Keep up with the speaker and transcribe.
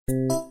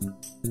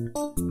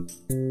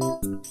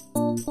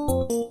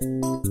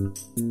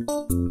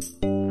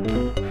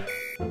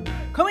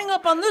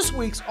this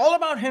week's All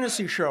About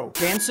Hennessy show,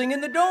 Dancing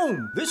in the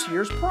Dome, this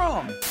year's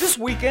prom. This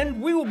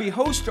weekend, we will be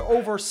host to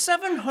over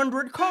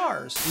 700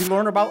 cars. We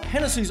learn about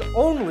Hennessy's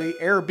only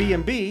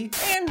Airbnb,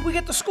 and we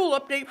get the school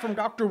update from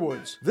Dr.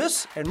 Woods.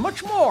 This and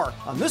much more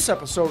on this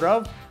episode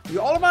of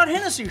the All About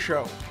Hennessy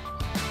show.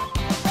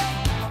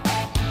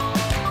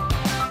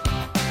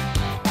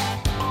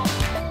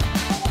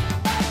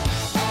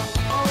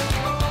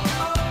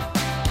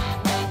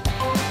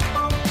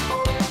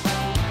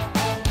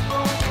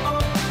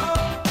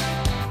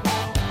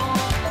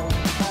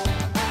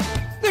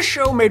 This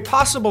show made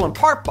possible in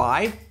part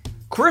by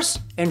Chris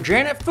and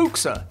Janet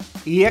Fuchsa,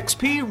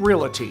 eXp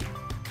Realty.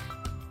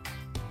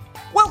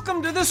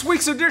 Welcome to this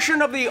week's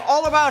edition of the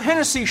All About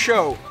Hennessy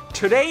show.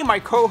 Today, my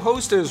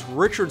co-host is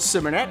Richard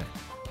Simonette,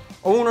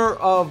 owner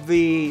of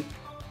the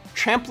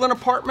Champlin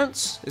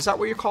Apartments. Is that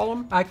what you call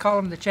them? I call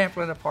them the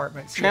Champlin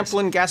Apartments.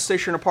 Champlin yes. Gas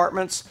Station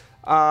Apartments.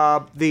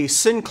 The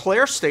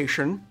Sinclair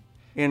Station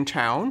in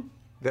town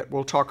that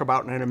we'll talk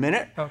about in a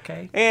minute.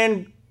 Okay.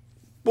 And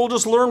we'll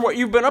just learn what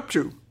you've been up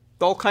to.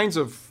 All kinds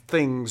of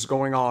things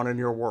going on in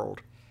your world.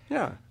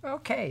 Yeah.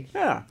 Okay.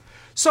 Yeah.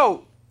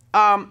 So,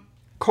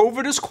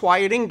 COVID is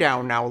quieting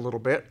down now a little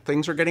bit.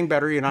 Things are getting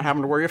better. You're not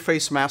having to wear your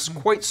face mask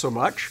quite so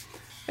much.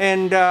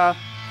 And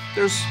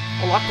there's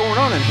a lot going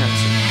on in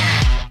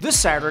Hennessy. This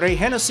Saturday,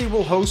 Hennessy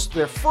will host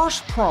their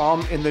first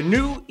prom in the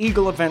new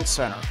Eagle Event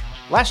Center.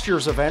 Last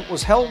year's event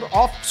was held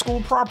off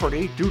school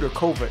property due to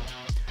COVID.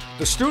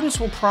 The students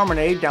will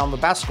promenade down the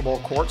basketball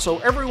court so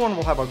everyone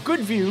will have a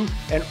good view,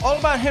 and All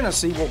About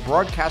Hennessy will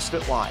broadcast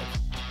it live.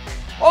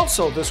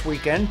 Also this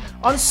weekend,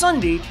 on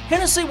Sunday,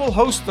 Hennessy will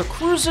host the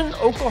Cruisin'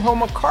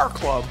 Oklahoma Car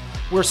Club,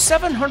 where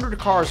 700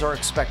 cars are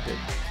expected.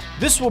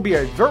 This will be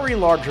a very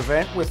large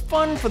event with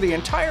fun for the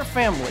entire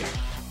family.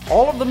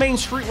 All of the main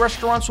street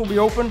restaurants will be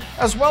open,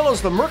 as well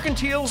as the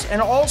mercantiles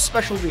and all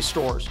specialty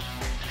stores.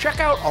 Check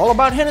out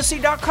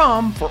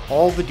allabouthennessy.com for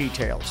all the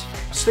details.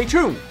 Stay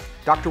tuned.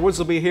 Dr. Woods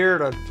will be here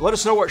to let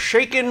us know what's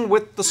shaking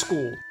with the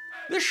school.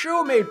 This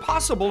show made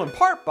possible in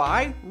part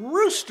by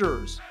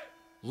Roosters,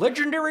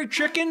 legendary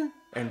chicken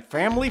and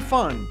family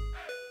fun,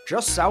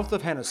 just south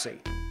of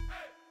Hennessy.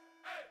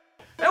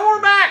 And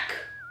we're back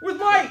with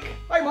Mike.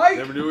 Hi, Mike.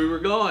 Never knew we were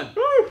gone.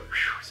 Woo.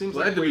 Seems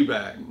Glad like to be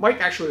back. Mike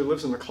actually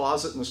lives in the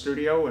closet in the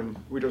studio, and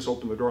we just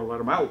open the door and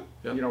let him out,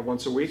 Yep.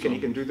 once a week, and he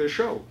can do this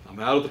show. I'm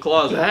out of the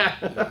closet. Yeah,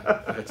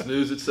 that's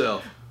news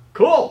itself.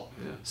 Cool.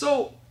 Yeah.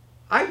 So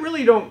I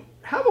really don't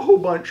have a whole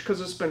bunch because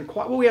it's been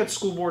quite. Well, we had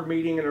school board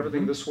meeting and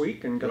everything this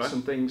week, and got Right.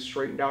 some things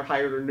straightened out.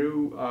 Hired a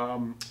new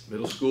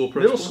Middle school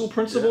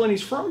principal. and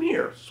he's from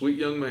here. Sweet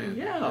young man.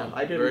 Yeah,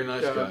 I didn't. Very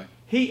nice guy.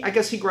 I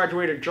guess he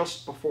graduated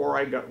just before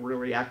I got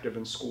really active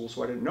in school,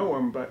 so I didn't know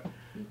him.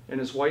 And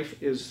his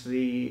wife is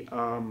the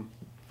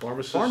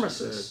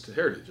pharmacist. At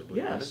Heritage, I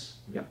believe. Yes.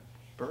 Yep.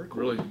 Very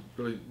cool. Really,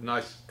 really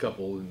nice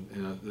couple,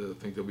 and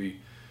I think they'll be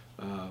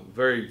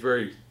very,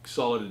 very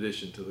solid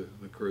addition to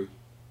the crew.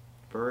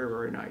 Very,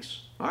 very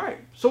nice. All right.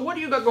 So what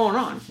do you got going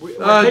on?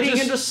 We're heading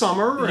into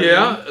summer.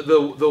 Yeah,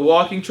 the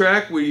walking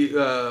track. We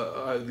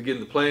again,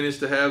 the plan is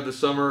to have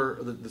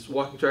this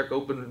walking track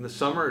open in the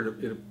summer.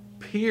 It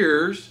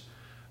appears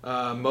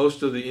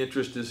most of the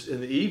interest is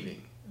in the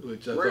evening,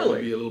 which I thought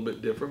would be a little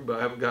bit different. But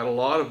I haven't got a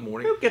lot of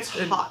morning. It gets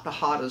the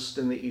hottest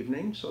in the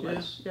evening, so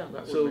that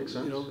would make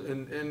sense.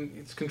 And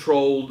it's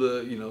controlled.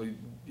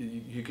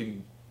 You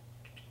can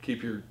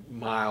keep your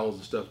miles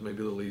and stuff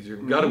maybe a little easier.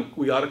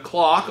 We got a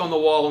clock on the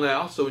wall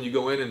now, so when you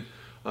go in and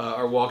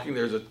are walking,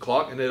 there's a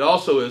clock, and it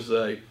also is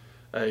a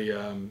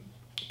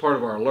part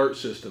of our alert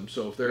system.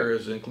 So if there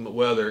is inclement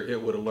weather, it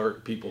would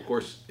alert people. Of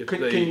course,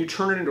 can you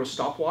turn it into a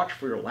stopwatch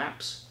for your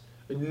laps?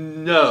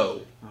 No,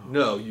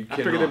 you cannot. I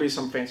figured there'd be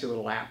some fancy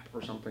little app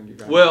or something you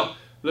got. Well,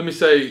 let me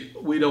say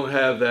we don't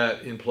have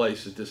that in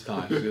place at this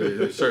time.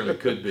 It certainly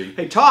could be.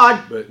 Hey,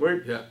 Todd,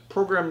 yeah,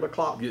 program the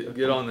clock.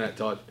 Get on that,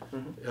 Todd.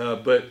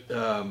 But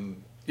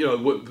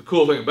the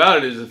cool thing about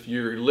it is if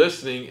you're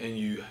listening and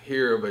you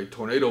hear of a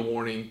tornado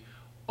warning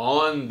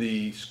on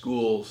the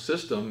school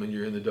system and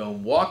you're in the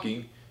dome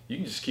walking, you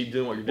can just keep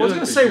doing what you're doing. I was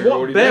going to say,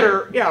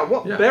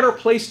 what better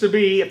place to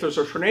be if there's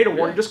a tornado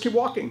warning? Just keep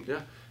walking.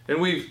 Yeah, and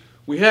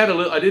we had a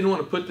little. I didn't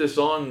want to put this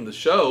on the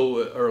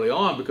show early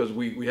on because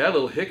we had a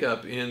little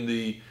hiccup in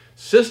the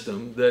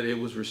system that it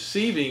was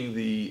receiving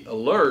the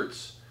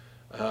alerts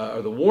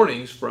or the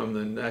warnings from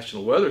the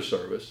National Weather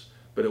Service,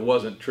 but it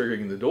wasn't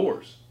triggering the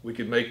doors. We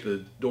could make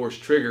the doors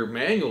trigger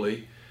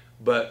manually,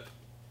 but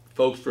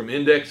folks from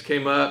Index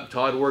came up.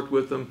 Todd worked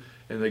with them,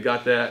 and they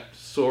got that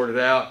sorted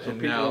out. So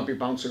and people now won't be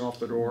bouncing off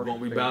the door.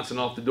 Won't be bouncing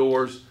off the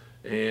doors,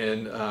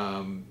 and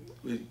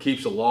it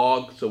keeps a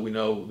log, so we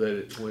know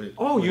that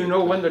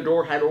when the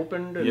door had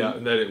opened. And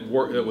and that it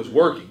was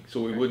working,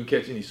 so we wouldn't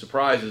catch any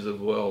surprises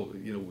of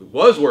it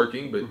was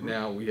working, but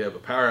now we have a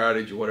power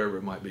outage or whatever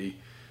it might be,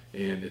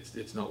 and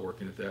it's not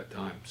working at that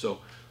time. So,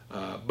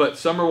 but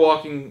summer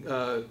walking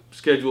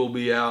schedule will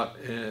be out,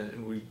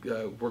 and we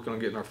working on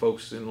getting our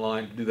folks in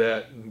line to do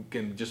that. And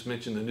can just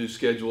mention the new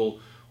schedule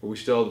where we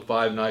still have the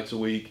 5 nights a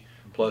week.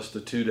 plus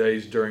the 2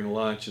 days during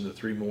lunch and the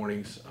 3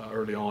 mornings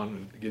early on.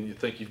 And again, you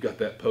think you've got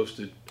that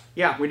posted.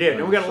 Yeah, we did,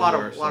 and we got a lot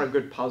somewhere, of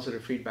good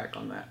positive feedback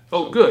on that.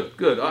 Oh, So, good,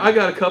 good. I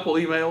got a couple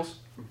emails.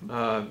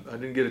 I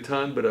didn't get a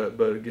ton, but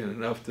again,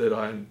 enough that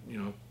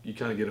you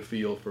kind of get a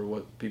feel for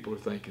what people are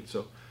thinking.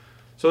 So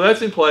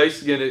that's in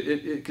place. Again,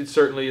 it could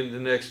certainly in the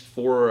next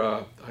 4.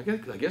 I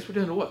guess we're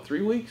down to what,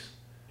 3 weeks?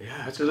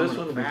 Yeah, it's So this coming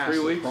one will be fast. 3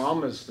 The weeks.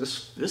 prom is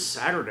this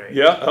Saturday.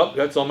 Yeah,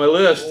 that's on my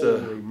list.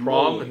 Holy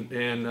Prom, moly.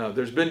 and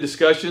there's been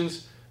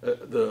discussions.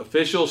 The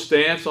official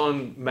stance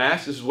on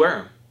masks is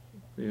wear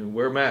them.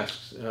 Wear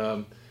masks.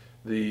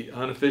 The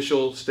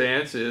unofficial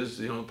stance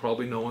is,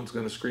 probably no one's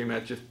going to scream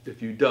at you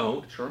if you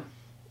don't. Sure.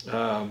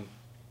 Um,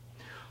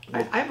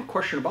 I have a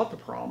question about the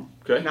prom.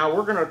 Okay. Now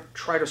we're going to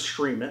try to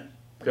stream it.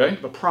 Okay.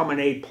 The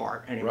promenade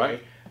part, anyway.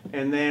 Right.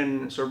 And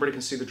then so everybody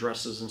can see the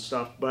dresses and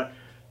stuff. But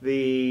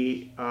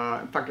in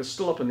fact, it's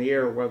still up in the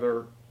air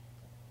whether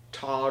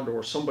Todd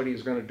or somebody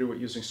is going to do it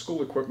using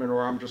school equipment,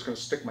 or I'm just going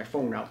to stick my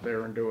phone out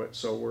there and do it.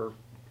 So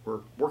we're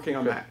working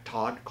on that.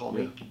 Todd, call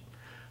me.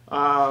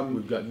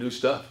 We've got new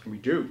stuff. We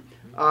do.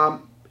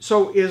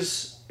 So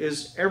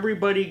is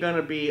everybody going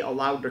to be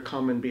allowed to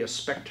come and be a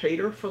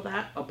spectator for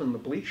that up in the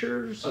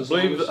bleachers?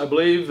 I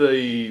believe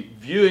the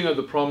viewing of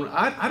the prom.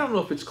 I don't know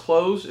if it's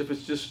closed, if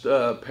it's just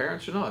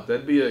parents or not.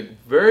 That'd be a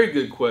very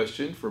good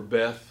question for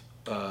Beth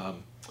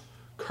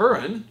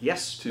Curran.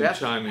 Yes, to Beth,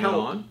 chime in help.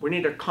 on. We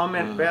need to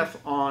comment, Beth,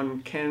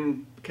 on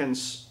can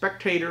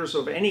spectators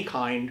of any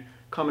kind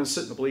come and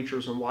sit in the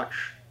bleachers and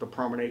watch the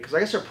promenade? Because I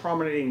guess they're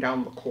promenading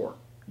down the court.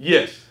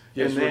 Yes,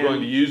 And we're then-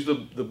 going to use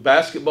the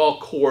basketball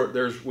court.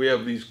 We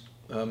have these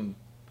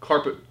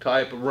carpet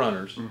type of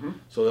runners,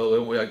 so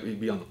they'll actually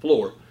be on the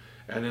floor,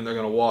 and then they're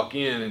going to walk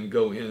in and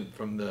go in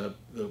from the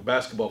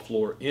basketball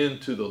floor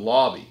into the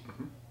lobby,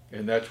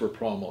 and that's where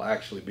prom will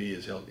actually be,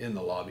 is held in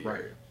the lobby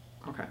area.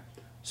 Okay.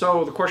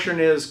 So the question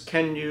is,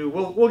 can you?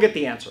 We'll get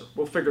the answer.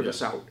 We'll figure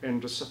this out and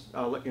just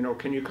let you know.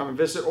 Can you come and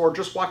visit, or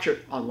just watch it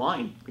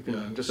online? You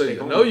can just So stay I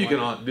home know and you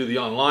watch can do the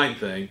online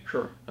thing.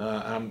 Sure.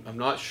 I'm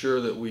not sure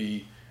that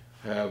we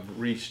have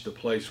reached a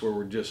place where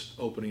we're just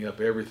opening up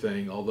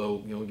everything.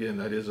 Although again,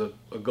 that is a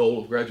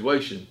goal of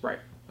graduation. Right.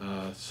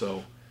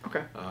 So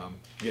Okay.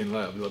 again,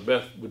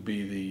 Beth would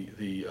be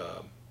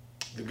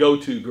the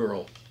go-to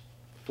girl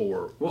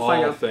for We'll all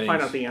find things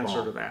out the answer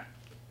prom. to that.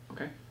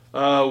 Okay.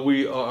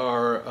 We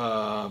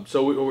are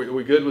so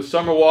we good with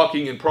summer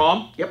walking and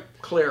prom. Yep.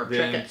 Clear.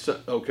 Then Check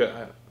it. okay. I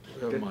have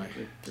Good. my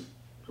So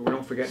we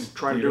don't forget and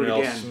try to do Stephen it L.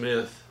 again.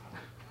 Smith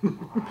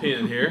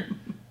pin here.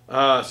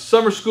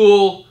 Summer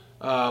school.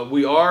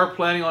 We are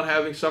planning on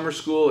having summer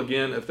school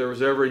again. If there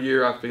was ever a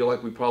year, I feel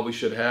like we probably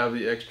should have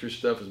the extra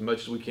stuff as much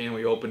as we can.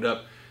 We opened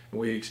up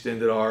and we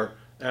extended our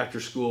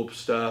after-school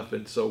stuff,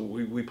 and so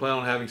we plan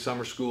on having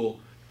summer school.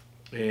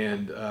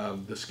 And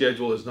the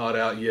schedule is not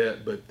out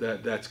yet, but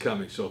that's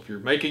coming. So if you're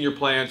making your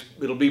plans,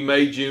 it'll be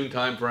May, June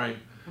time frame.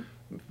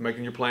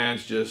 Making your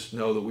plans, just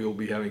know that we will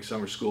be having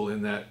summer school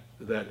in that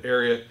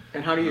area.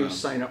 And how do you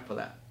sign up for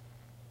that?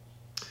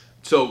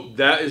 So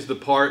that is the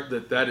part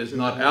that is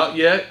not out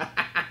yet.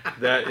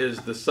 That is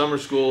the summer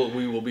school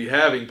we will be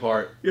having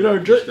part.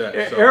 Just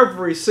that, so.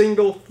 every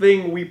single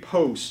thing we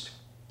post,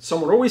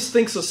 someone always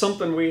thinks of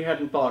something we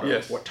hadn't thought of.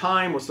 Yes. What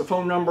time? What's the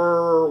phone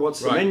number? What's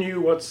the Right. menu?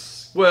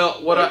 What's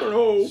Well, what I don't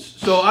know.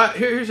 So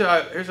here's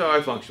how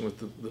I function with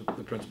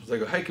the principals. They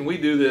go, hey, can we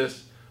do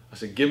this? I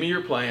said, give me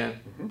your plan.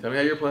 Tell me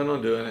how you're planning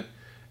on doing it.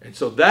 And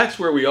so that's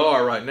where we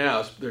are right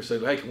now. They're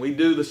saying, hey, can we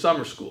do the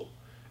summer school?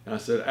 And I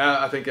said,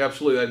 I think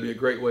absolutely that'd be a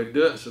great way to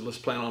do it. I said, let's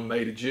plan on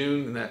May to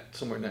June, and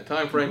somewhere in that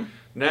time frame.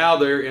 Now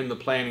they're in the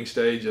planning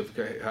stage of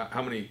okay,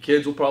 how many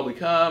kids will probably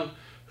come,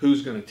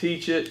 who's going to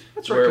teach it,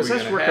 That's right, where because are we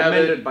that's gonna have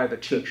recommended it. by the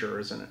teacher,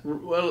 isn't it?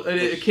 Well,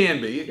 it can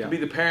be. It Yeah. can be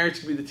the parents,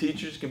 it can be the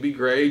teachers, it can be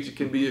grades, it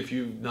can be if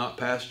you've not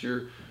passed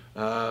your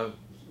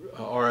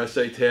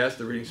RSA test,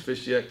 the Reading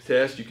Sufficiency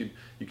test.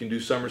 You can do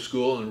summer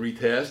school and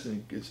retest,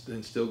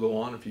 and still go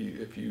on if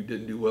you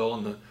didn't do well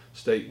on the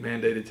state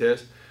mandated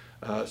test.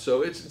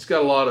 So it's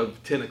got a lot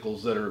of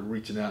tentacles that are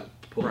reaching out,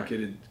 pulling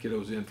Right.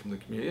 kiddos in from the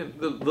community. And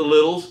the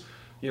littles,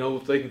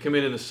 if they can come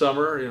in the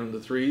summer, the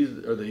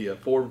 3s or the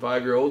 4 and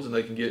 5-year-olds, and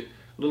they can get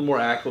a little more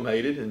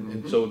acclimated.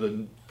 And so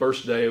the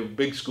first day of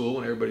big school,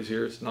 when everybody's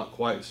here, it's not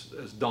quite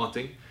as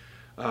daunting.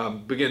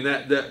 But again,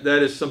 that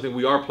is something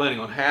we are planning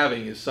on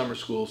having is summer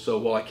school. So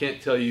while I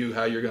can't tell you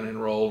how you're going to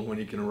enroll and when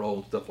you can enroll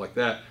and stuff like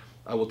that,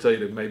 I will tell you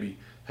to maybe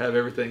have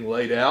everything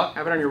laid out.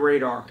 Have it on your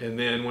radar. And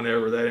then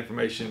whenever that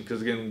information,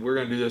 because again, we're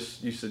going to do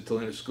this, you said till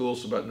the end of school,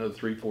 so about another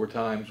 3-4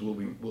 times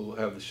we'll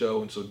have the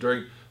show. And so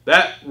during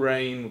that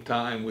reign of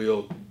time,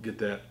 we'll get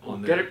that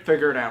on there. Get it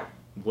figured out.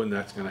 When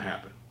that's going to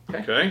happen.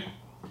 Okay.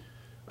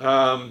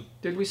 Okay?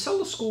 Did we sell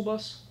the school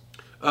bus?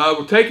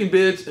 We're taking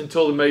bids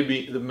until the May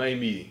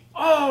meeting.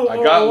 I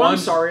got one. I'm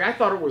sorry. I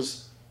thought it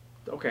was...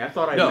 Okay, I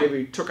thought I No.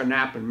 maybe took a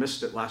nap and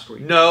missed it last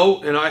week.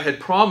 No, and I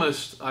had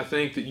promised, I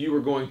think, that you were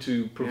going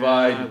to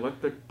provide Yeah,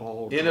 let the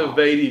ball drop.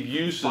 innovative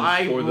uses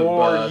 5 for the more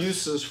bus.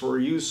 uses for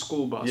a used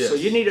school bus. Yes, So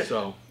you need it.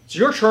 so It's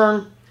your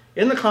turn.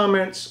 in the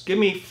comments, give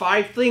me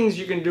 5 things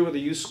you can do with a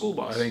used school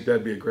bus. I think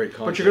that'd be a great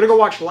contest. But you're going to go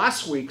watch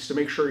last week's to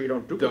make sure you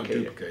don't duplicate,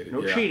 Don't duplicate it.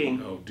 No yeah. cheating.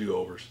 No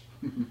do-overs.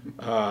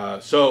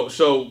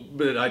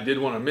 But I did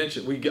want to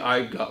mention,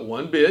 I got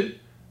one bid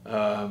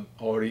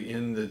already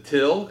in the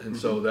till, and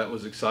so that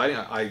was exciting.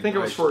 I think it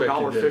was for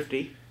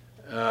 $1.50.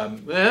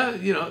 Yeah,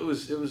 it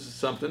was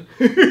something,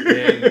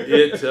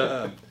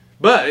 and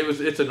but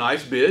it's a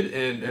nice bid,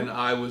 and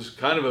I was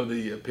kind of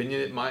the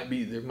opinion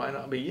there might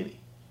not be any,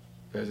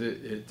 because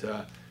it's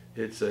a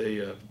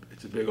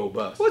big old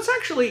bus. Well, it's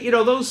actually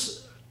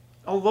those,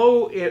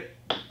 although it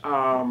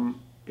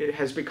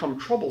has become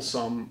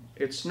troublesome,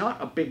 it's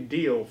not a big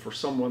deal for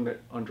someone that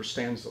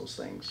understands those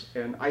things.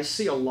 And I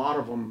see a lot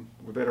of them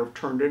that are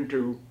turned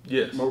into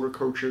motor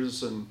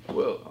coaches and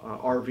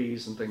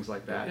RVs and things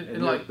like that.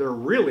 And like, they're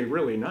really,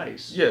 really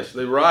nice. Yes,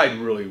 they ride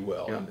really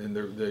well, and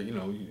they're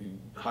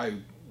high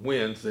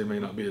winds, they may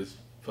not be as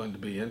fun to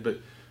be in.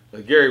 But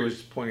Gary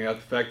was pointing out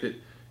the fact that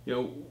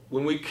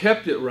when we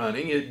kept it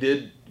running, it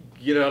did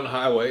get on the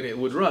highway and it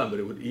would run, but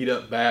it would eat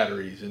up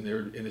batteries, and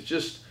it's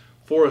just,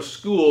 for a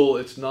school,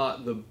 it's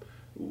not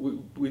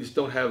we just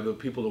don't have the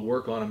people to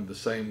work on them the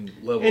same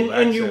level of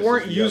access. And you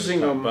weren't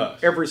using them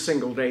every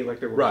single day like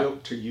they were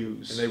built to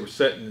use. And they were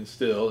setting and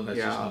still, and that's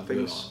just not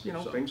things, good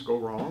on them. things go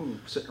wrong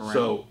sitting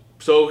around.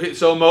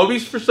 So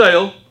Moby's for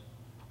sale.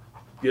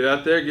 Get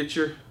out there, get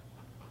your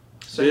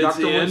Send bids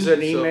Dr. Woods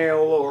an email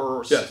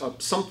or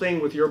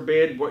something with your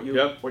bid, what you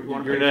want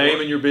to your name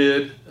and your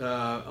bid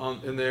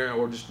in there,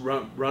 or just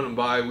run them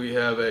by. We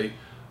have a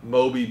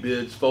Moby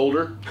bids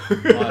folder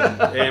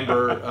on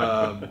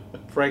Amber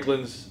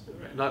Franklin's.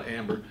 Not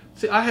Amber.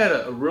 See, I had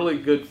a really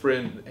good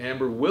friend,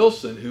 Amber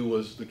Wilson, who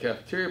was the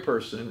cafeteria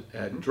person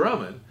at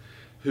Drummond,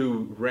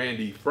 who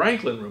Randy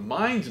Franklin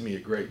reminds me a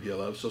great deal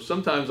of. So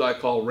sometimes I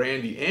call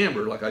Randy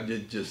Amber, like I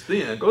did just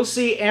then. Go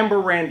see Amber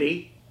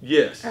Randy.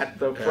 Yes. At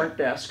the front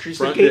desk. She's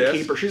the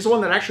gatekeeper. She's the one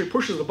that actually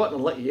pushes the button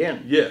and let you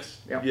in. Yes.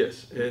 Yep.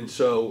 Yes. And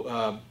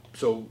so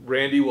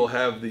Randy will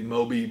have the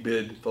Moby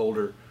bid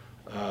folder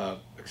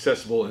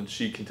accessible, and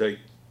she can take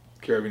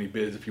care of any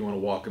bids if you want to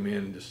walk them in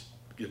and just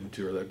give them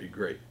to her. That'd be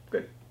great.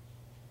 Good.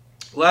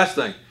 Last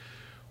thing,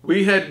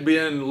 we had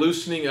been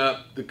loosening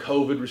up the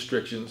COVID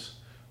restrictions.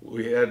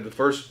 We had the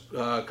first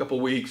couple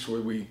of weeks where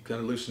we kind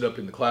of loosened up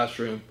in the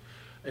classroom,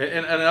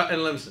 and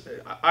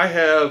I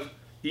have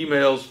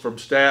emails from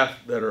staff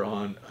that are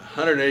on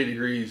 180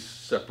 degrees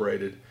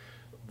separated,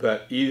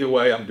 but either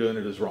way I'm doing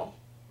it as wrong.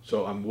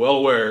 So I'm well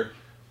aware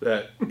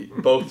that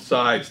both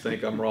sides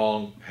think I'm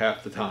wrong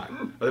half the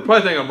time. They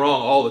probably think I'm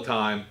wrong all the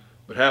time,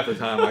 but half the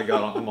time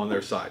I'm on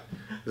their side.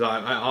 Because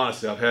I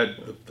honestly, I've had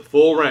the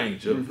full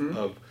range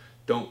of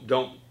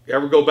don't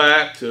ever go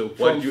back to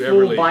what did you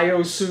ever leave. From full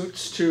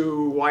biosuits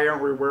to why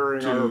aren't we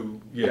wearing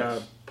our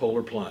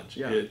polar plunge.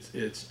 Yeah.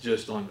 It's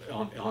just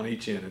on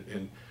each end,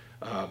 and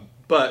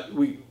but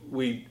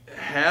we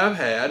have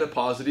had a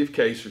positive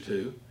case or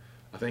two.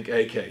 I think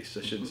a case.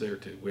 I shouldn't say or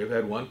two. We have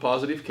had one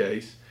positive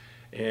case,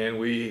 and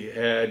we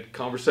had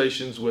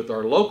conversations with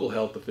our local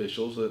health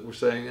officials that were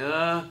saying,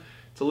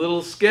 it's a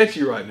little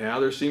sketchy right now.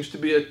 There seems to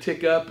be a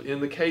tick up in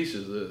the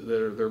cases.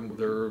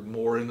 They're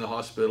more in the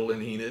hospital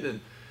in Enid,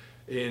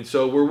 and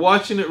so we're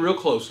watching it real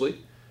closely.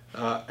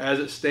 As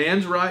it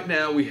stands right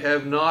now, we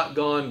have not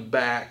gone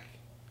back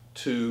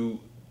to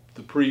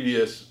the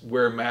previous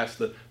wear masks.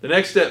 The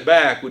next step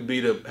back would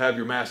be to have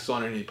your masks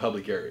on in any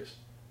public areas,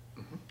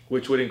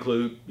 which would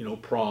include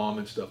prom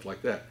and stuff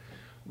like that.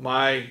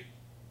 My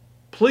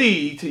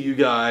plea to you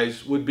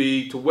guys would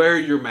be to wear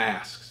your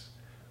masks.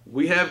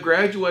 We have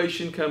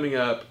graduation coming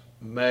up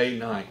May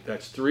 9th.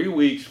 That's 3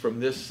 weeks from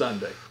this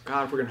Sunday.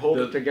 God, if we can hold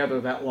it together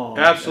that long.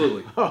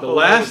 Absolutely. The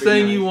last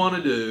thing you want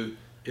to do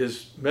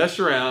is mess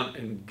around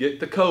and get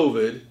the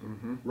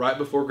COVID right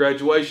before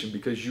graduation,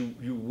 because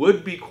you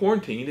would be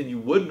quarantined and you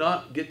would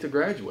not get to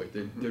graduate.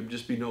 There'd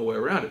just be no way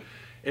around it.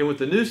 And with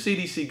the new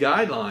CDC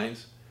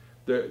guidelines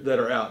that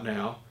are out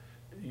now,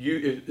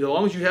 as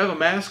long as you have a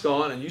mask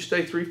on and you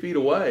stay 3 feet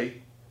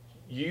away,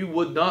 you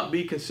would not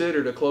be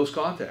considered a close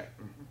contact.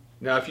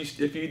 Now, if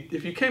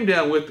you came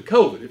down with the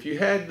COVID, if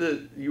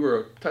you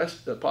were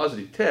a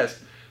positive test,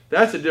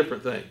 that's a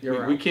different thing.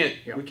 We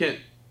can't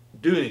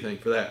do anything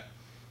for that.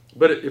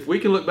 But if we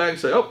can look back and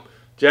say, oh,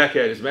 Jack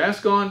had his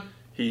mask on,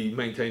 he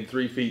maintained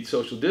 3 feet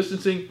social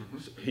distancing,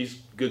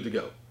 he's good to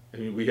go. I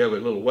mean, we have a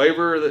little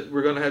waiver that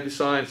we're going to have you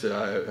sign, say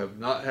I have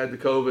not had the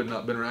COVID,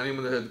 not been around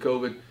anyone that had the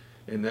COVID,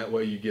 and that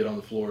way you get on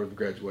the floor of the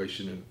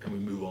graduation and we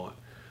move on.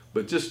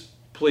 But just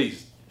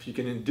please, if you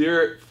can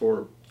endure it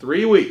for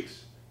 3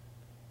 weeks,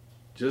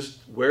 just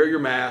wear your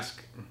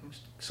mask,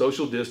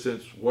 social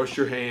distance, wash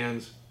your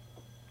hands,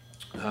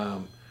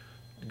 go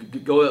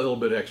that little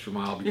bit extra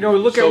mile.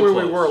 Look at where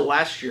we were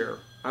last year.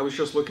 I was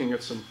just looking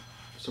at some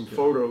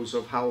photos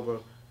of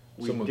how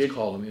someone's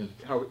calling in.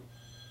 How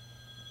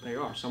they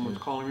are. Someone's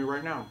calling me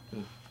right now.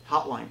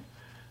 Hotline.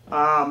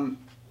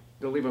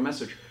 They'll leave a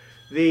message.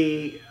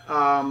 Where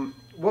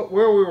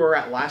we were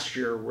at last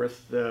year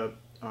with the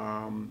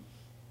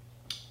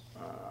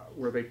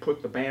where they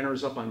put the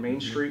banners up on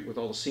Main Street with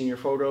all the senior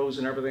photos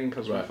and everything,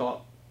 because we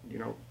thought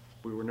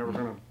we were never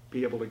going to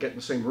be able to get in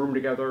the same room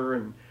together,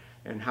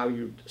 and how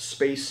you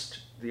spaced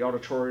the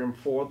auditorium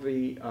for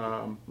the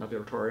not the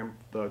auditorium,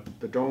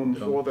 the dome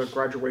for the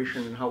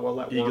graduation, and how well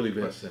that Eagle worked.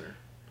 Event Center.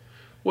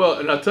 Well,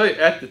 and I'll tell you,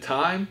 at the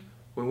time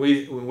when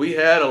we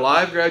had a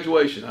live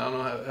graduation, I don't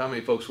know how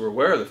many folks were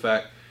aware of the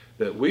fact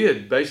that we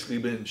had basically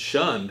been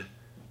shunned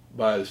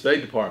by the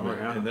State Department,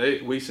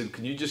 and we said,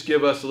 "Can you just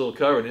give us a little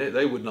cover?" And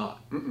they would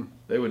not.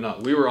 They would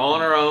not. We were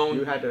on our own.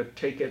 You had to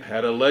take it.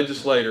 Had a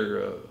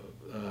legislator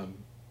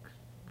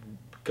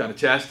kind of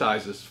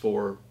chastise us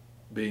for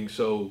being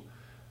so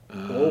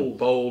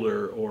bold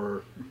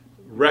or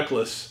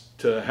reckless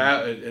to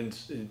have, and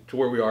to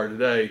where we are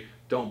today.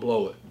 Don't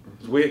blow it,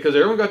 because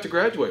everyone got to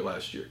graduate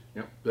last year.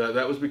 Yep.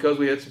 That was because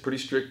we had some pretty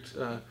strict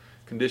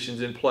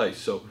conditions in place.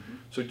 So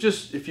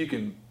just if you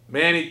can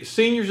manage,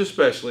 seniors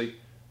especially,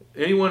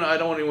 I don't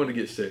want anyone to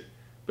get sick,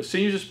 but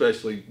seniors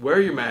especially,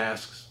 wear your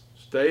masks,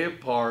 stay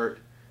apart,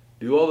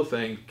 do all the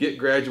things, get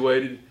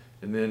graduated,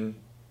 and then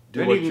do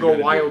Then what you can you're go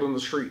gonna wild do. in the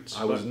streets.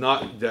 I was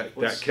not,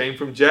 that came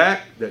from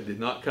Jack, that did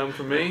not come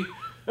from me.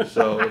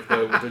 So if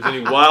there's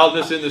any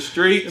wildness in the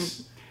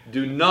streets,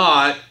 do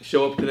not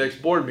show up at the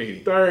next board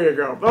meeting. There you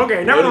go.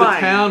 Okay, never Go to the mind.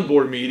 town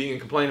board meeting and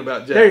complain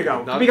about Jack. There you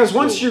go. not Because the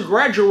once school. you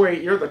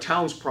graduate, you're the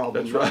town's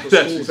problem. That's not right. the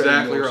That's school's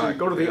exactly anymore. So right. you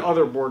go to the Yeah.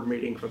 other board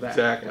meeting for that.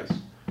 Exactly. Yes.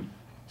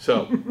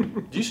 So,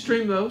 do you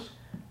stream those?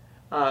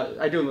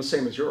 I do them the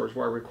same as yours,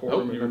 where I record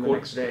them and you then the record?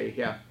 next day.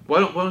 Yeah. Why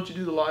don't you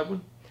do the live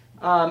one?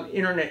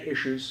 Internet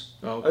issues.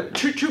 Oh,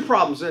 okay. Two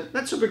problems. And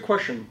that's a good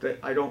question. That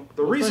I don't.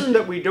 The reason thank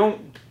that we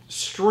don't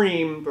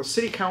stream the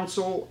city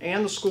council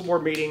and the school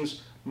board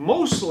meetings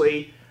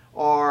mostly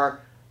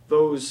are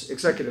those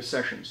executive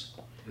sessions,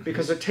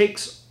 because it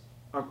takes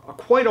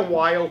quite a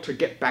while to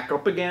get back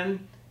up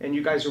again, and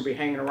you guys will be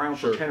hanging around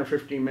for Sure. 10 or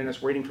 15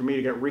 minutes waiting for me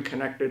to get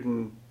reconnected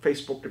and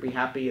Facebook to be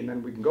happy, and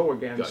then we can go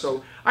again. Gotcha.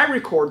 So I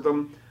record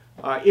them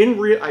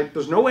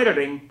there's no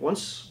editing.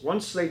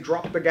 Once they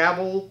drop the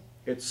gavel,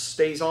 it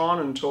stays on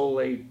until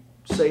they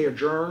say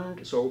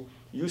adjourned, so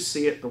you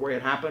see it the way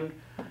it happened.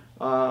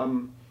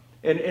 And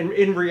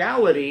in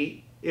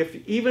reality,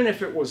 even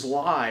if it was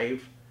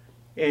live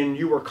and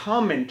you were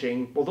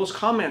commenting, well, those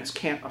comments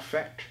can't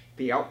affect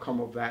the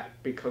outcome of that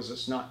because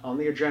it's not on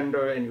the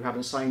agenda and you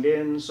haven't signed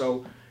in,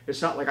 so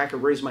it's not like I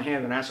could raise my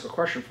hand and ask a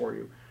question for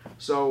you.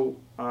 So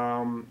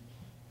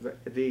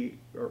the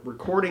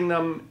recording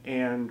them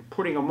and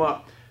putting them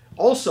up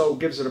also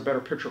gives it a better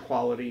picture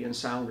quality and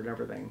sound and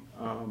everything.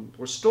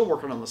 We're still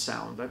working on the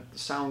sound. The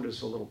sound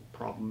is a little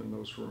problem in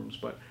those rooms,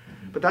 but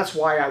that's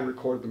why I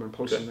record them and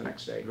post them the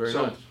next day. Very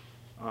so, nice.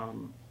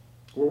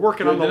 We're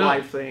working on the Good to know.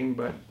 live thing,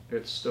 but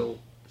it's still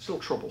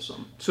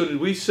troublesome. So did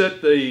we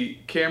set the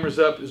cameras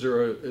up? Is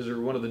there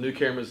one of the new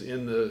cameras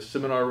in the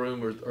seminar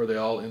room, or are they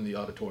all in the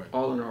auditorium?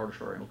 All in the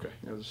auditorium. Okay.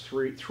 There's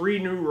three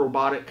new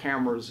robotic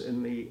cameras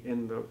in the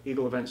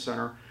Eagle Event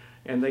Center,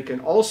 and they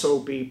can also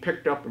be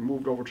picked up and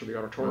moved over to the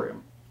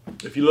auditorium.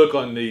 If you look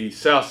on the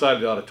south side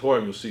of the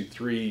auditorium, you'll see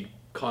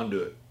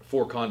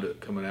four conduit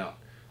coming out.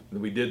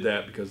 And we did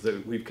that because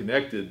we've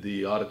connected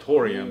the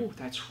auditorium. Oh,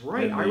 that's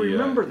right. and I the,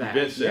 remember that.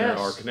 Event center Yes.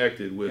 are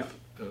connected with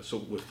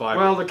with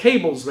fiber. Well, the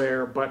cable's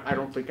there, but I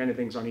don't think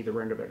anything's on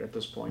either end of it at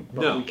this point.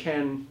 But No.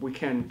 we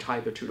can tie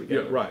the two yeah,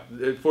 together. right.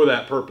 For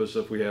that purpose,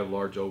 if we have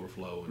large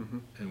overflow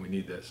and we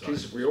need that size.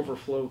 Geez, if we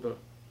overflow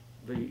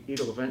the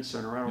Eagle Event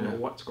Center, I don't know Yeah.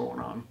 what's going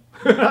on.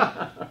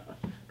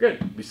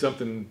 Good. Be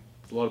something.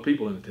 A lot of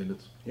people in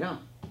attendance. Yeah.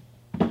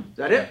 Is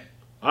that it?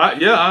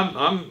 Yeah,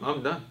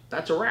 I'm done.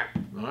 That's a wrap.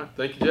 All right,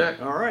 thank you,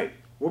 Jack. All right.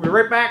 We'll be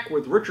right back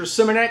with Richard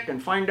Simonek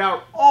and find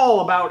out all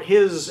about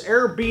his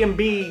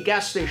Airbnb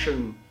gas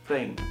station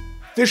thing.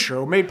 This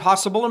show made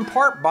possible in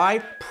part by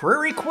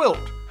Prairie Quilt,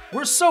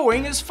 where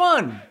sewing is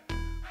fun.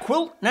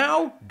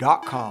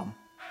 QuiltNow.com.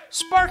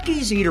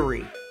 Sparky's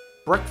Eatery.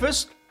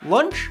 Breakfast,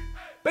 lunch,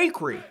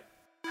 bakery.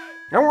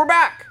 And we're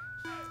back.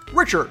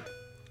 Richard.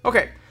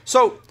 Okay,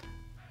 so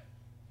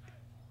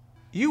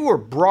you were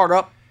brought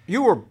up,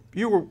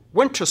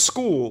 went to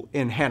school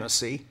in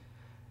Hennessey,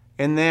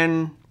 and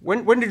then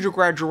when did you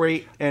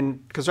graduate?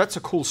 And because that's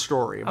a cool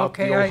story about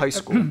the old high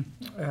school.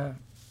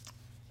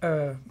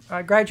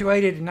 I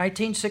graduated in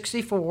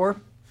 1964.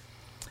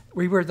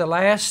 We were the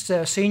last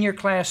senior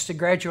class to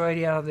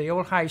graduate out of the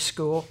old high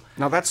school.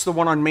 Now that's the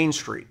one on Main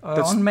Street.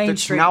 On Main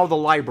Street. That's now the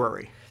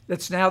library.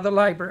 That's now the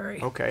library.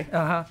 Okay.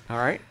 Uh-huh. All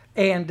right.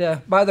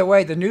 And by the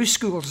way, the new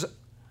school's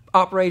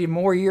operated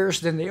more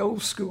years than the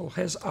old school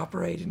has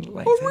operated in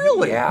length. Oh,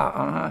 really? Yeah.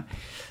 Uh-huh.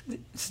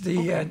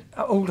 The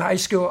old high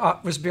school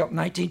was built in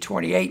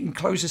 1928 and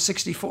closed in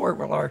 64.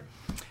 Well, our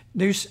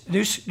new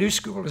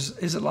school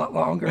is a lot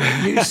longer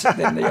in use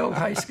than the old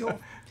high school.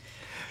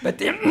 But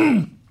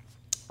then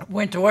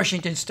went to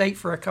Washington State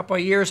for a couple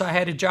of years. I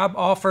had a job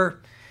offer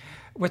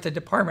with the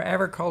Department of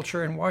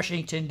Agriculture in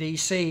Washington,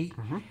 D.C.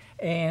 Mm-hmm.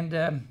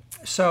 And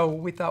so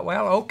we thought,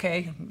 well,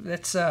 okay,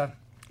 let's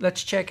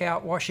check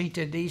out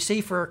Washington,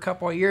 D.C. for a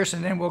couple of years,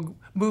 and then we'll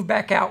move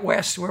back out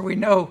west where we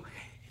know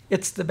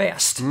it's the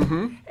best.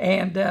 Mm-hmm.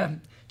 And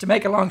to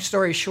make a long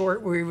story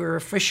short, we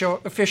were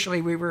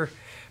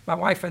my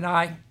wife and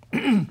I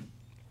who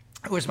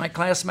was my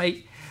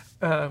classmate.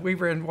 We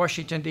were in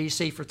Washington,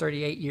 D.C. for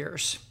 38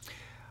 years.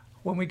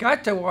 When we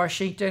got to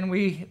Washington,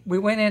 we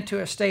went into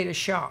a state of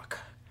shock.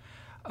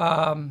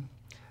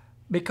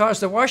 Because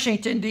the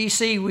Washington,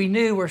 D.C. we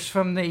knew was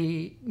from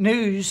the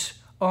news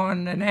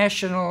on the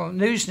national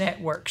news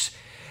networks.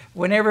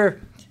 Whenever,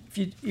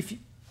 if you,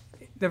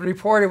 the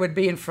reporter would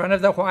be in front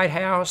of the White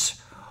House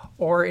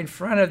or in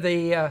front of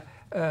the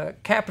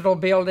Capitol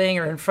building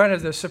or in front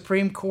of the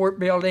Supreme Court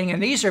building,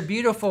 and these are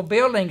beautiful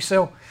buildings,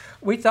 so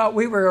we thought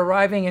we were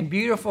arriving in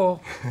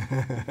beautiful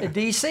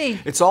D.C.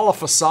 It's all a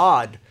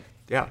facade.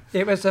 Yeah.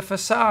 It was a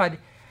facade.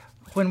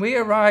 When we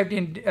arrived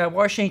in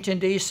Washington,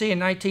 D.C. in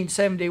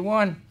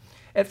 1971,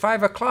 at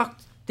 5 o'clock,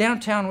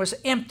 downtown was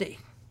empty,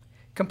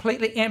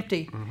 completely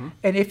empty. Mm-hmm.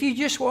 And if you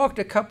just walked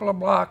a couple of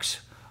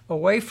blocks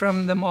away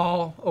from the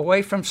mall,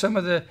 away from some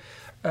of the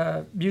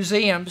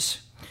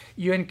museums,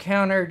 you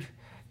encountered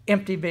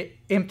empty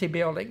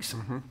buildings.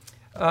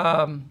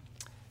 Mm-hmm.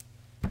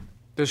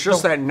 There's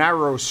just that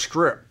narrow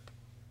strip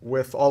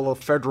with all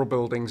the federal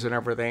buildings and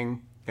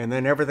everything, and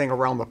then everything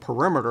around the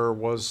perimeter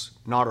was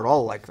not at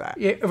all like that.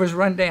 It was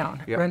run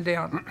down, Yep. run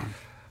down.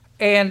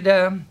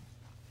 And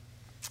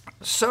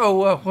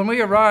so when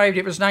we arrived,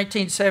 it was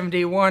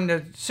 1971.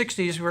 The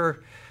 60s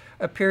were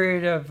a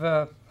period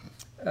of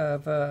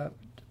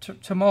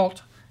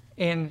tumult.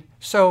 And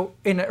so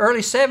in the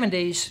early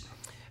 70s,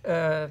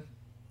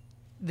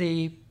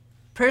 the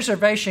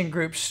preservation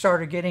groups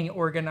started getting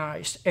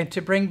organized and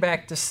to bring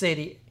back the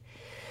city.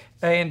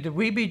 And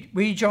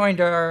we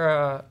joined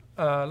our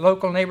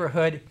local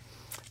neighborhood.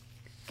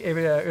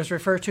 It was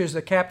referred to as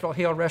the Capitol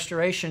Hill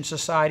Restoration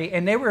Society,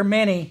 and there were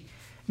many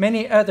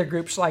other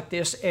groups like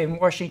this in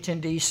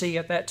Washington, D.C.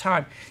 at that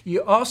time.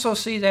 You also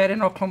see that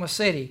in Oklahoma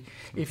City.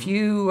 If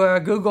you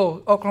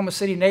Google Oklahoma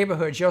City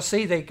neighborhoods, you'll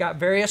see they got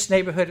various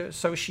neighborhood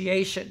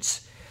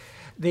associations.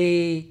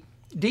 The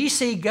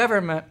D.C.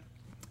 government,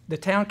 the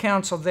town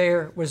council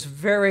there, was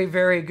very,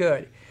 very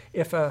good.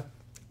 If a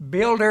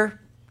builder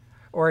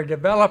or a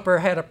developer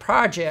had a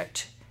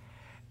project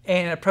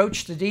and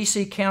approached the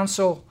D.C.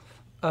 council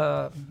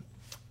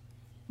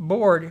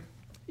board,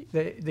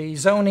 the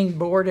zoning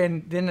board,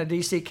 and then the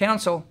D.C.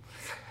 council,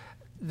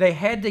 they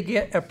had to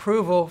get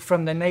approval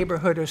from the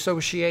neighborhood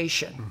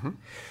association. Mm-hmm.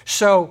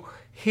 So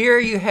here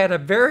you had a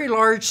very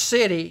large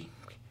city,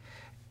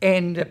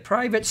 and the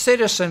private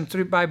citizen,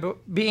 by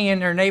being in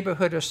their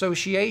neighborhood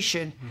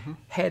association, mm-hmm.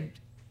 had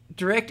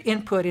direct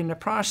input in the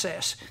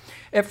process.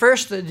 At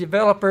first, the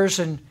developers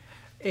and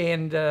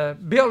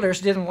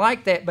builders didn't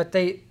like that, but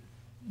they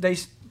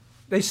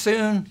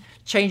soon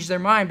changed their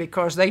mind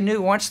because they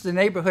knew once the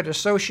neighborhood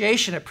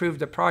association approved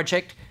the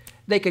project,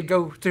 they could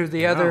go through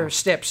the other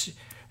steps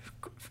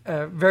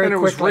very quickly. And it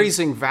was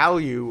raising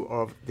value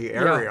of the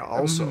area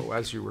also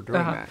as you were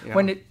doing that. Yeah.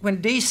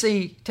 When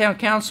D.C. Town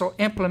Council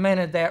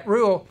implemented that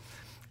rule,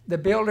 the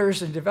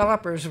builders and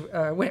developers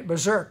went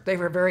berserk. They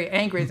were very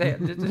angry.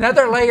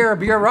 Another layer of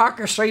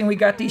bureaucracy, and we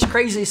got these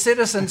crazy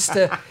citizens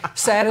to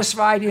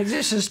satisfy.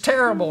 This is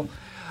terrible.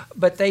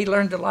 But they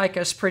learned to like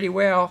us pretty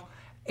well.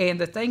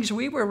 And the things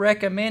we were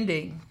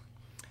recommending,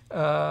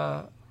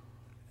 I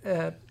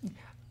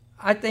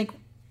think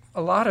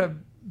a lot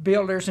of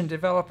builders and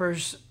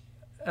developers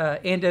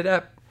ended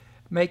up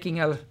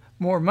making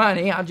more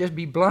money. I'll just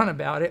be blunt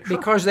about it,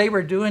 because they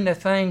were doing the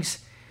things.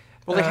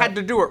 Well, they had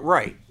to do it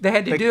right. They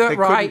had to do it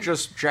right. They couldn't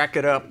just jack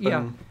it up.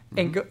 Yeah.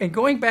 And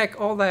going back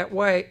all that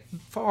way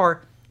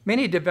far,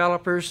 many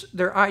developers,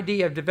 their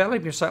idea of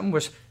developing something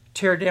was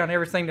tear down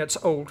everything that's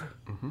old.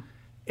 Mm-hmm.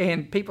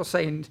 And people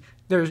saying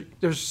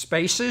there's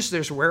spaces,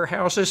 there's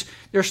warehouses,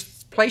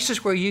 there's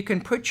places where you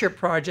can put your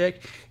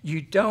project.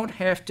 You don't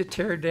have to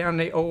tear down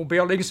the old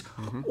buildings,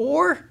 mm-hmm.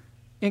 or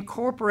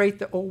incorporate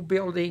the old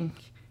building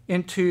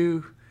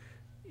into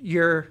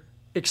your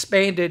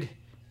expanded,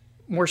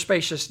 more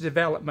spacious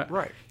development.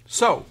 Right.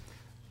 So,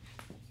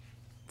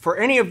 for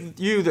any of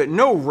you that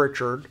know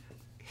Richard,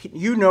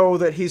 you know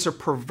that he's a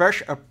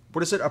preservationist.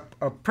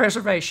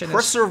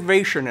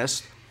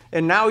 Preservationist.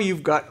 And now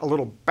you've got a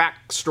little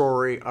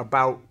backstory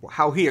about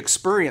how he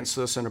experienced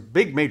this in a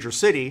big major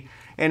city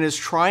and is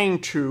trying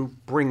to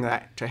bring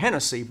that to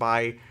Hennessey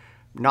by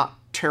not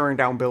tearing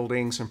down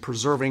buildings and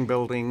preserving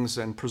buildings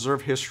and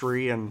preserve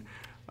history and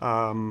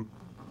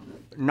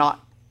not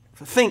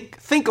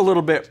think a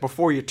little bit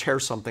before you tear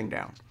something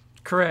down.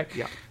 Correct.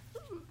 Yeah.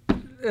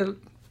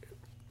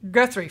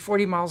 Guthrie,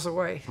 40 miles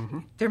away, mm-hmm.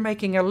 they're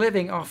making a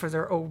living off of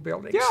their old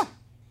buildings. Yeah.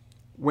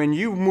 When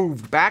you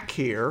moved back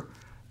here,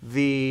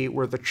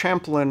 where the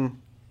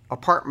Champlin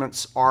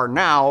apartments are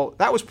now,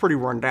 that was pretty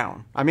run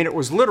down. I mean, it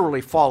was literally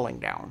falling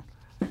down.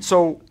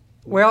 So,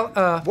 what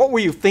were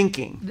you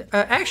thinking?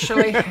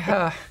 Actually,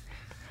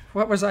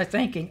 what was I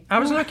thinking? I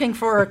was looking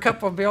for a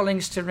couple of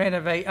buildings to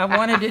renovate. I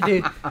wanted to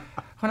do,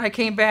 when I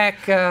came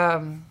back,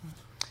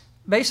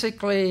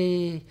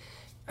 basically,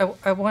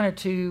 I wanted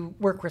to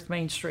work with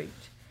Main Street.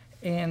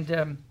 And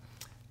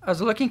I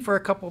was looking for a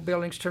couple of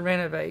buildings to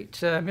renovate.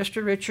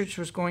 Mr. Richards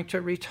was going to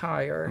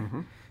retire.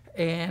 Mm-hmm.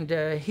 And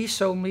he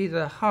sold me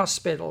the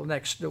hospital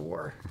next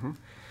door. Mm-hmm.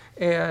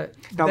 Now,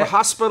 the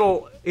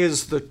hospital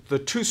is the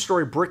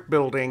two-story brick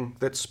building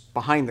that's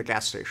behind the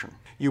gas station.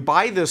 You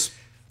buy this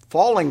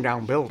falling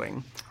down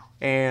building,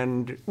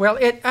 and... Well,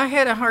 I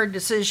had a hard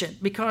decision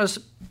because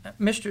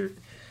Mr.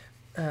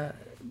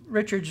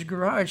 Richard's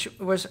garage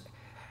was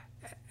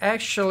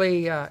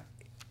actually,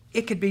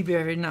 it could be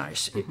very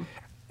nice.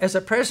 As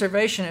a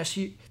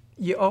preservationist,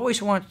 you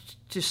always want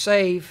to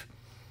save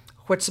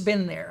what's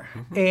been there.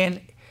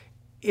 And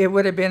it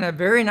would have been a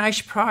very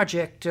nice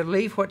project to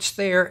leave what's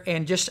there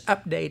and just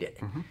update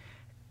it.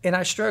 And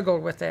I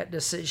struggled with that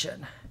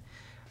decision.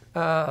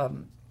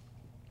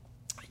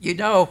 You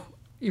know,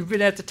 you've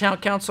been at the town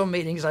council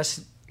meetings.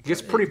 He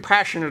gets pretty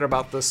passionate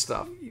about this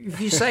stuff.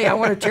 If you say, I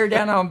want to tear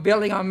down a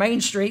building on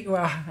Main Street,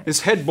 well...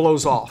 His head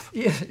blows off.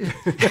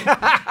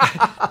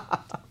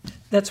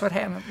 That's what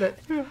happened. But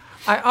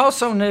I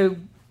also knew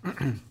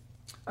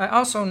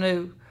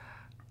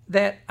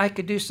that I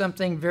could do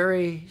something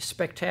very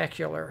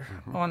spectacular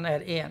on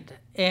that end.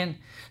 And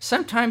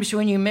sometimes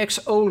when you mix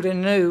old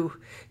and new,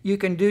 you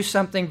can do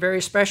something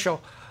very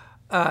special.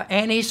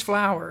 Annie's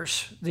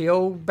Flowers, the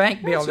old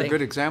bank building. That's a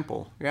good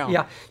example, yeah.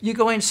 Yeah, you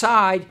go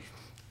inside,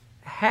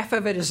 half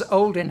of it is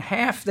old and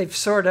half they've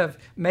sort of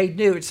made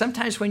new. And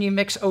sometimes when you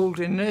mix old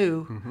and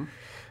new,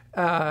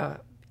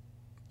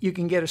 you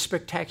can get a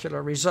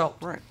spectacular result.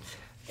 Right.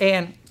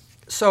 And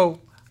so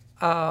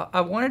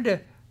I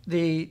wanted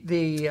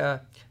to,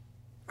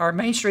 our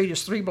Main Street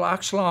is 3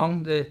 blocks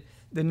long.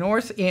 The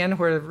north end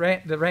where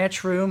the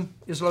ranch room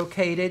is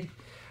located,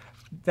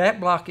 that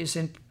block is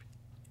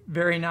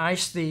very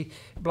nice. The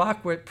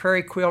block with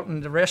Prairie Quilt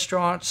and the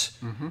restaurants,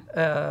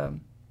 the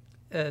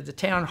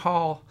town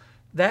hall,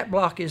 that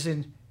block is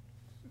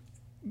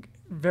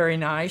very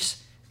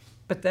nice.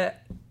 But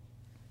that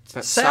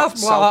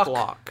south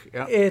block,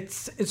 yeah.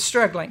 it's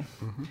struggling.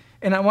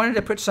 And I wanted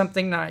to put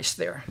something nice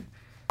there.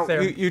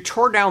 You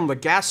tore down the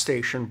gas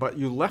station, but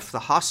you left the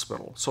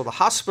hospital. So the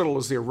hospital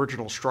is the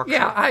original structure.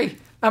 Yeah,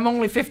 I'm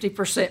only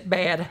 50%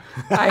 bad.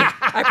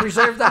 I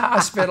preserved the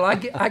hospital.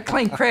 I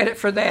claim credit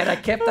for that. I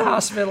kept the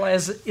hospital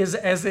as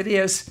it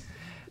is.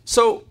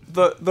 So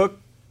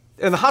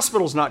and the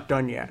hospital's not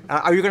done yet.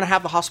 Are you going to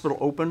have the hospital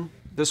open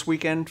this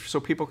weekend so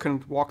people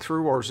can walk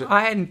through, or is it?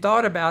 I hadn't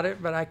thought about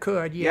it, but I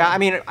could. Yeah. Yeah, I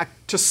mean,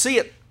 to see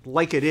it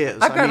like it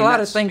is. I've got a lot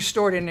of things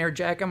stored in there,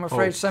 Jack. I'm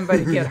afraid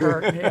somebody get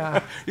hurt.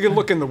 Yeah. You can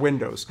look in the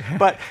windows.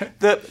 But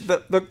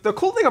the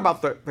cool thing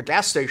about the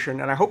gas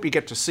station, and I hope you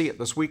get to see it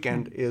this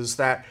weekend, is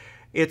that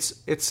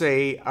it's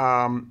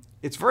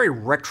very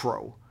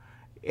retro.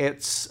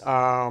 It's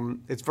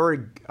very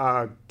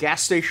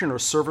gas station or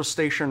service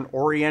station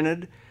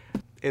oriented.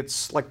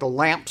 It's like the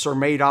lamps are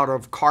made out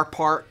of car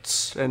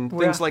parts and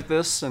things like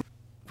this. And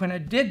when I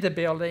did the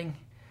building,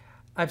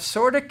 I've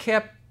sort of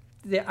kept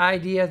the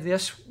idea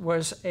this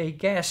was a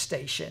gas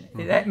station.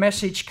 That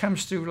message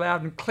comes through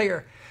loud and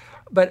clear.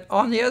 But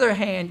on the other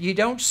hand, you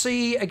don't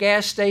see a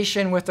gas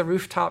station with a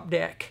rooftop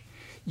deck.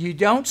 You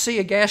don't see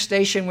a gas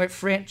station with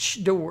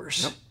French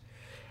doors. Yep.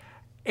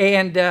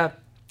 And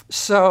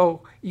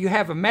so you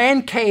have a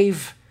man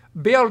cave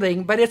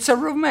building, but it's a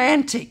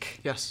romantic.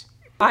 Yes.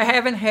 I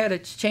haven't had a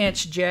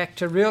chance, Jack,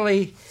 to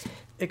really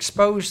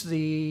expose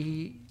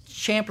the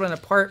Champlin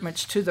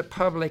Apartments to the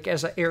public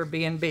as an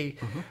Airbnb.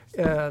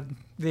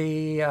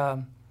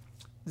 The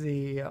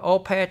oil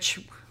patch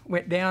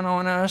went down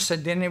on us,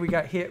 and then we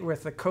got hit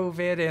with the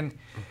COVID,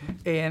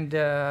 and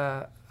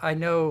I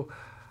know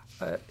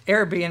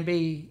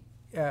Airbnb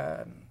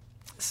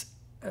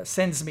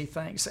sends me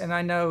things, and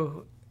I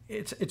know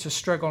it's a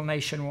struggle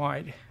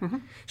nationwide.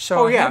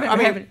 So I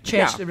haven't a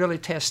chance to really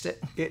test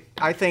it.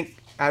 I think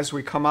as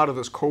we come out of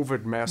this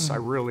COVID mess, I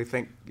really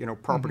think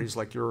properties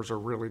like yours are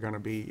really going to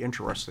be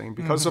interesting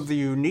because of the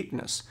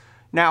uniqueness.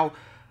 Now,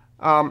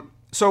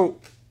 so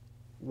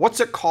what's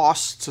it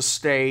cost to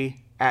stay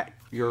at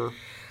your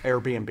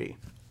Airbnb?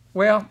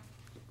 Well,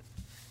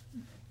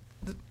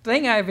 the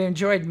thing I've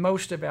enjoyed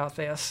most about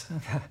this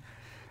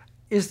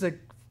is the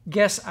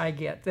guests I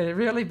get. They've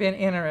really been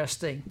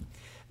interesting.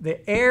 The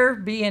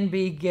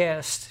Airbnb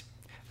guest,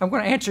 I'm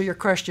going to answer your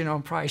question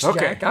on price,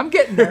 Jack. I'm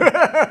getting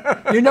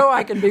there. You know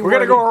I can be. We're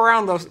going to go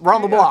around the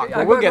block,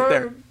 but we'll get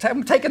there.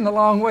 I'm taking the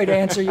long way to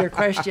answer your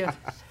question.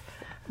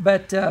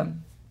 But the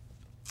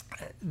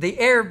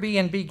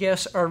Airbnb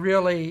guests are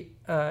really,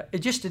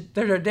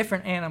 they're a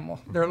different animal.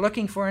 They're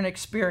looking for an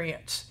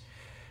experience.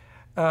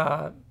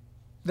 They're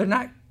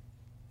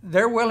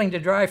willing to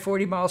drive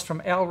 40 miles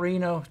from El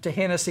Reno to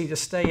Hennessey to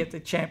stay at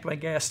the Champlin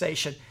gas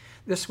station.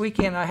 This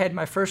weekend I had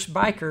my first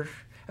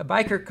a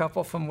biker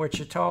couple from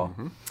Wichita.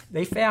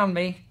 They found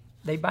me.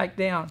 They biked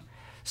down.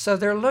 So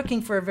they're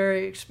looking for a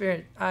very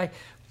experience.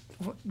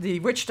 The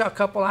Wichita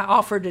couple, I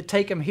offered to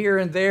take them here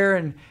and there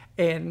and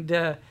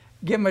give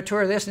them a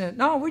tour of this. And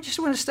no, we just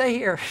want to stay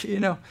here.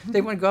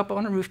 They want to go up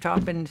on the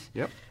rooftop. And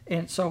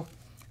so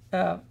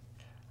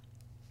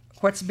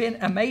what's been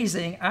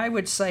amazing, I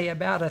would say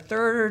about a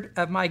third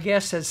of my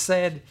guests has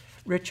said,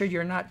 Richard,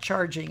 you're not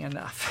charging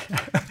enough.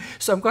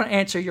 So I'm going to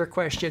answer your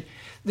question.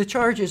 The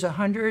charge is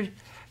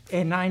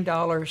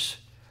 $109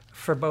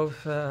 for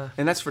both.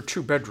 And that's for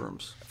 2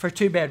 bedrooms. For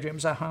 2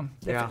 bedrooms,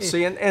 Yeah. If-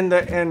 See, and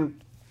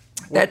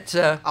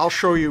That I'll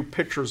show you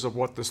pictures of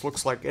what this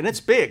looks like, and it's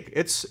big.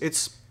 It's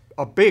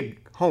a big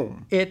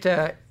home.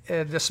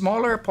 the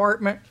smaller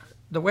apartment,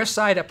 the west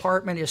side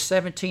apartment is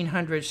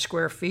 1,700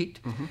 square feet.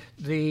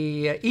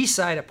 The east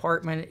side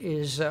apartment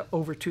is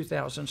over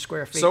 2,000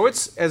 square feet. So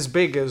it's as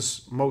big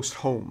as most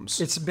homes.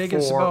 It's big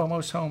as for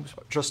most homes.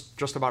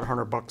 just about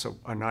 $100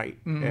 a night,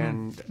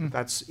 and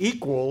that's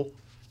equal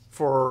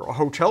for a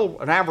hotel,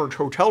 an average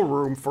hotel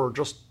room for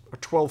just a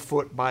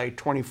 12-foot by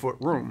 20-foot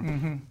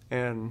room,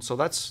 and so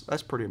that's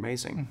pretty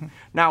amazing.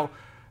 Now,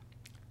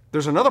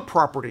 there's another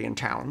property in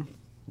town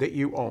that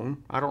you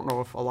own. I don't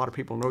know if a lot of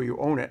people know you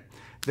own it.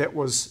 That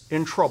was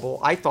in trouble.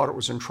 I thought it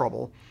was in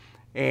trouble,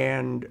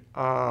 and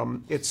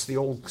it's the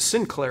old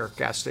Sinclair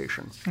gas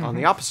station on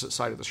the opposite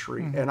side of the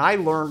street. And I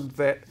learned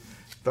that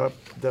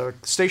the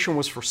station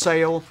was for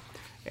sale,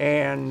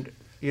 and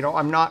you know,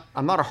 I'm not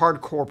a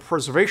hardcore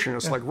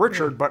preservationist like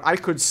Richard, but I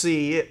could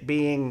see it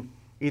being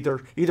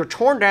either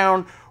torn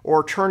down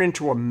or turn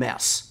into a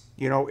mess.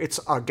 You know, it's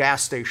a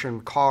gas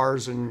station,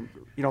 cars and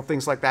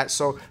things like that.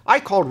 So I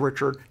called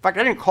Richard. In fact,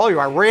 I didn't call you.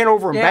 I ran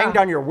over and banged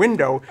on your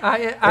window.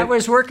 I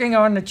was working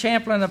on the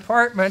Champlin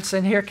Apartments,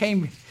 and here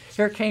came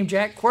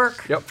Jack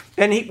Quirk. Yep.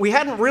 And we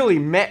hadn't really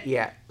met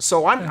yet.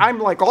 So I'm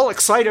like all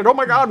excited. Oh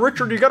my God,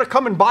 Richard, you got to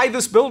come and buy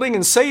this building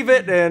and save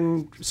it.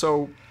 And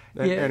so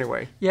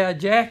anyway. Yeah,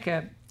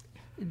 Jack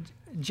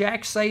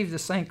saved the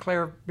St.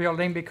 Clair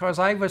building because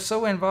I was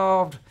so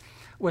involved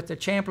with the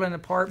Champlin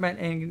Apartment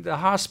and the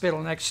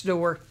hospital next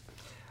door.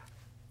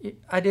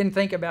 I didn't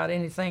think about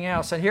anything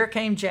else. And here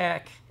came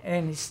Jack,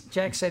 and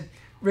Jack said,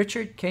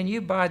 "Richard, can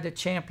you buy the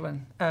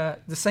Champlin,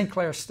 the St.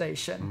 Clair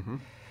station?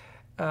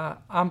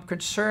 I'm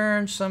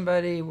concerned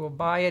somebody will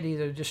buy it,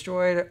 either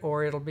destroy it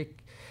or it'll be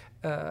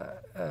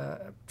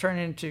turned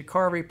into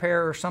car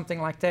repair or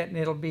something like that, and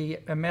it'll be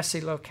a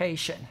messy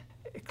location."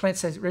 Clint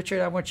says,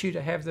 "Richard, I want you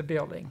to have the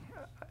building."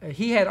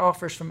 He had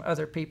offers from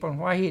other people, and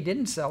why he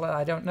didn't sell it,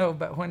 I don't know.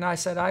 But when I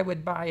said I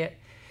would buy it,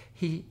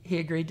 he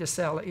agreed to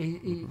sell it.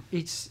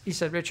 He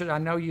said, "Richard, I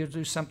know you'll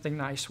do something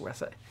nice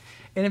with it."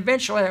 And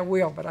eventually I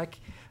will, but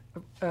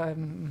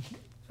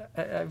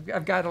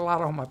I've got a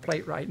lot on my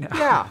plate right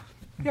now.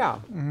 Yeah,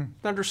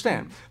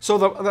 understand. So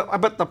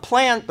but the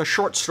plan, the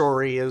short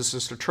story is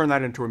to turn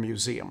that into a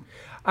museum.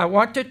 I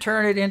want to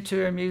turn it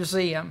into a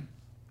museum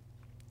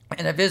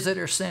and a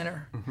visitor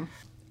center.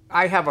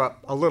 I have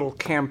a little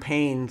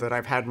campaign that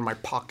I've had in my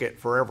pocket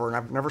forever, and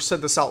I've never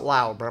said this out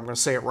loud, but I'm going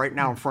to say it right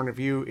now in front of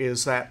you,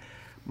 is that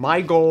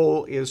my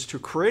goal is to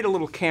create a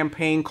little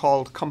campaign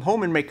called Come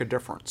Home and Make a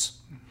Difference.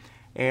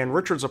 And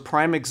Richard's a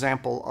prime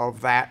example of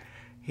that.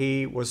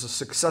 He was a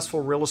successful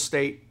real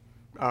estate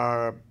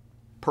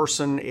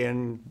person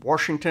in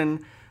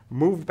Washington,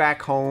 moved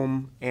back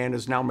home, and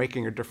is now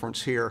making a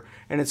difference here.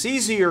 And it's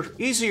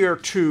easier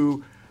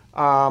to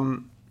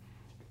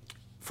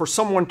for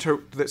someone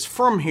that's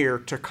from here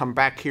to come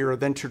back here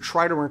than to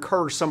try to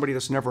encourage somebody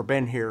that's never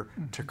been here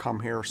to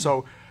come here.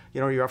 So,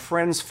 you have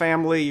friends,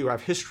 family, you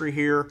have history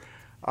here.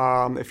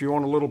 If you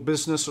own a little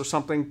business or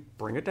something,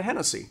 bring it to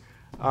Hennessey.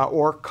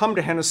 Or come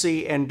to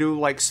Hennessey and do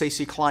like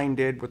Stacy Klein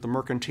did with the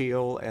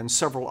Mercantile and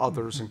several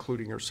others,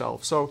 including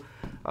yourself. So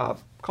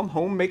come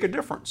home, make a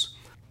difference.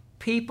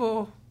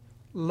 People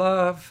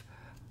love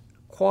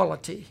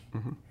quality.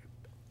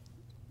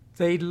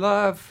 They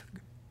love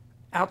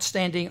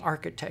outstanding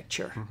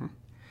architecture.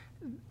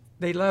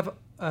 They love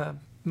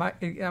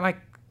my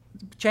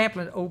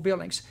Champlin old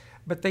buildings,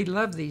 but they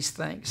love these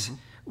things.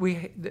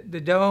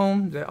 The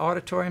dome, the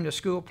auditorium, the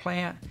school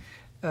plant,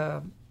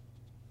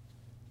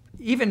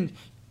 even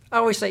I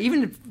always say,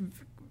 even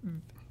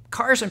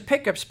cars and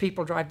pickups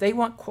people drive, they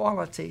want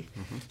quality.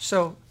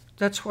 So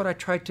that's what I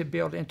tried to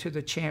build into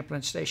the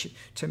Champlin station,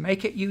 to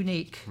make it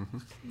unique.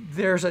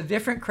 There's a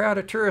different crowd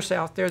of tourists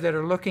out there that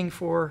are looking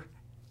for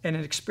an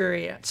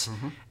experience.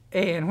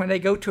 And when they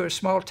go to a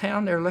small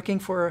town, they're looking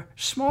for a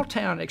small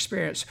town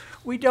experience.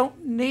 We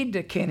don't need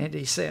the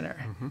Kennedy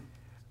Center.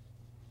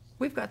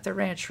 We've got the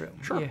ranch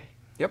room. Sure.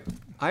 Yep,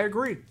 I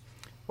agree.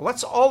 Well,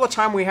 that's all the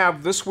time we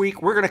have this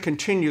week. We're going to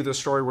continue this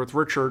story with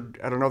Richard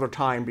at another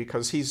time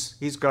because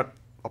he's got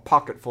a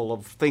pocket full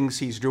of things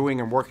he's doing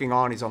and working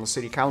on. He's on the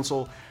city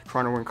council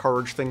trying to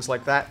encourage things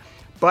like that.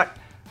 But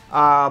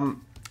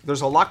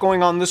there's a lot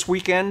going on this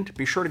weekend.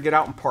 Be sure to get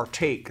out and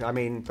partake. I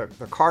mean,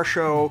 the car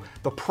show,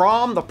 the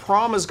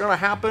prom is going to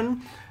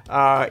happen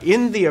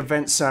in the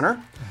event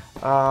center.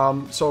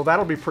 So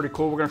that'll be pretty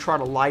cool. We're going to try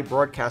to live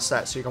broadcast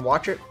that so you can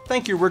watch it.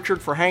 Thank you,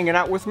 Richard, for hanging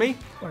out with me.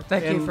 Well,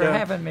 thank you for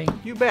having me.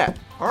 You bet.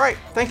 All right.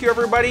 Thank you,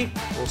 everybody.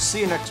 We'll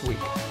see you next week.